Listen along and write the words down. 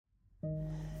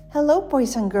Hello,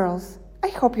 boys and girls. I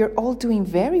hope you're all doing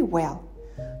very well.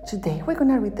 Today we're going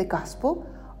to read the Gospel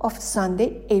of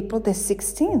Sunday, April the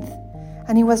 16th,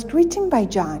 and it was written by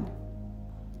John.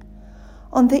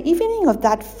 On the evening of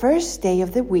that first day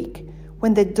of the week,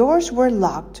 when the doors were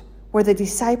locked where the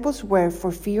disciples were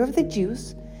for fear of the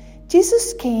Jews,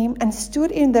 Jesus came and stood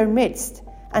in their midst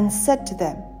and said to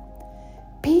them,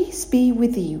 "Peace be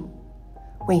with you."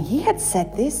 When he had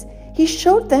said this, he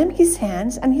showed them his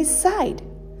hands and his side.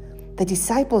 The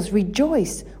disciples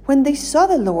rejoiced when they saw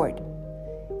the Lord.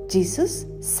 Jesus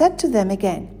said to them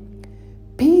again,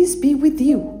 "Peace be with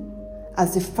you.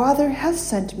 As the Father has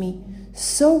sent me,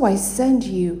 so I send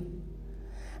you."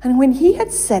 And when he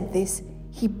had said this,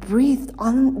 he breathed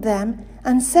on them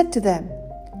and said to them,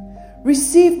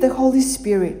 "Receive the Holy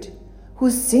Spirit.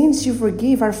 Whose sins you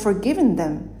forgive are forgiven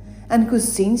them, and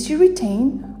whose sins you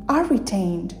retain are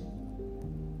retained."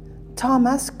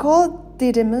 Thomas, called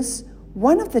Didymus,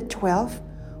 one of the 12,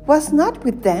 was not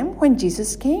with them when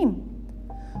Jesus came.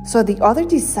 So the other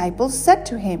disciples said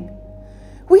to him,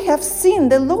 "We have seen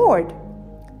the Lord."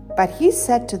 But he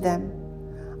said to them,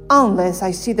 "Unless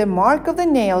I see the mark of the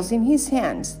nails in his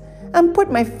hands, and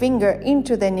put my finger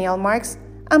into the nail marks,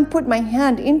 and put my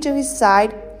hand into his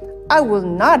side, I will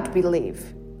not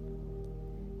believe."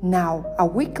 Now, a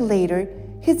week later,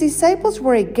 his disciples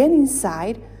were again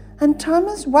inside, and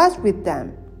Thomas was with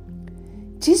them.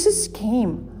 Jesus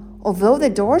came, although the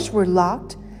doors were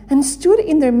locked, and stood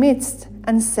in their midst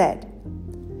and said,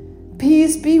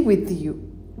 "Peace be with you."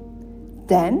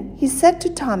 Then he said to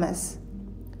Thomas,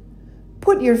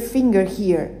 "Put your finger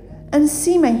here and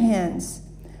see my hands,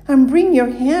 and bring your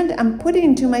hand and put it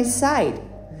into my side,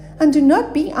 and do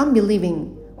not be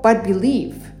unbelieving, but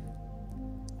believe."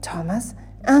 Thomas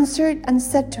answered and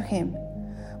said to him,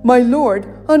 "My Lord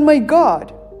and my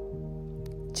God."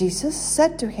 Jesus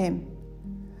said to him,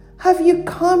 "Have you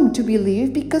come to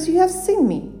believe because you have seen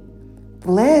me?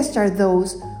 Blessed are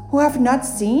those who have not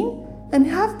seen and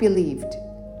have believed."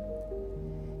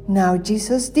 Now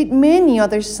Jesus did many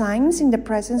other signs in the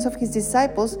presence of his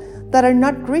disciples that are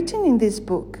not written in this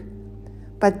book.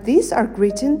 But these are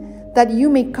written that you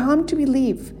may come to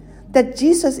believe that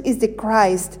Jesus is the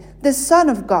Christ, the Son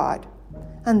of God,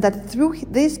 and that through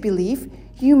this belief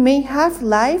you may have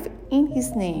life in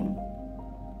his name.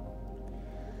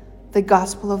 The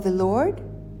Gospel of the Lord.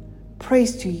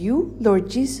 Praise to you, Lord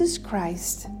Jesus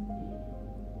Christ.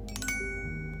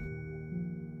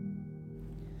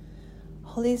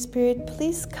 Holy Spirit,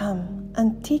 please come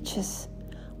and teach us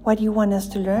what you want us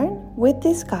to learn with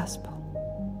this Gospel.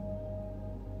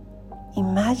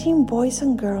 Imagine, boys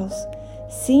and girls,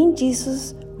 seeing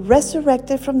Jesus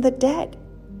resurrected from the dead.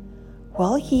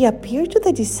 Well, he appeared to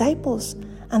the disciples,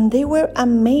 and they were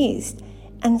amazed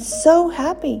and so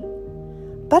happy.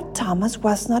 But Thomas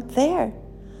was not there.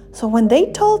 So when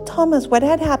they told Thomas what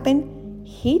had happened,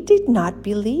 he did not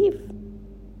believe.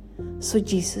 So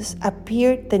Jesus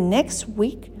appeared the next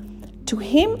week to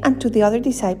him and to the other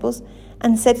disciples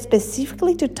and said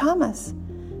specifically to Thomas,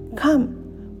 "Come,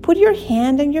 put your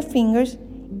hand and your fingers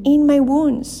in my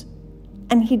wounds."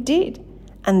 And he did,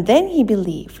 and then he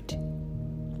believed.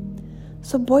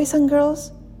 So boys and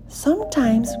girls,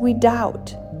 sometimes we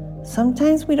doubt.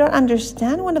 Sometimes we don't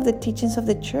understand one of the teachings of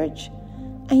the church.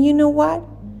 And you know what?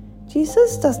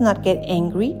 Jesus does not get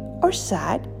angry or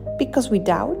sad because we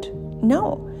doubt.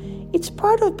 No, it's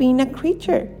part of being a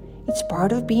creature. It's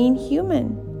part of being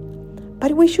human.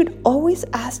 But we should always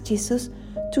ask Jesus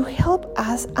to help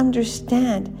us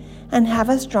understand and have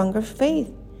a stronger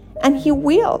faith. And he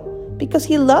will, because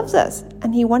he loves us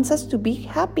and he wants us to be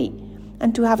happy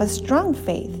and to have a strong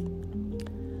faith.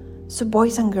 So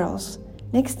boys and girls,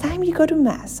 next time you go to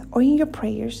Mass or in your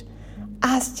prayers,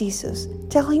 ask Jesus.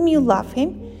 Tell him you love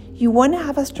him, you want to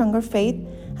have a stronger faith,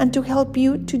 and to help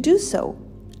you to do so.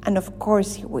 And of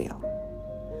course he will.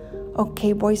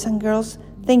 Okay, boys and girls,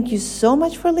 thank you so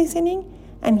much for listening,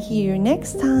 and see you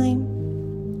next time.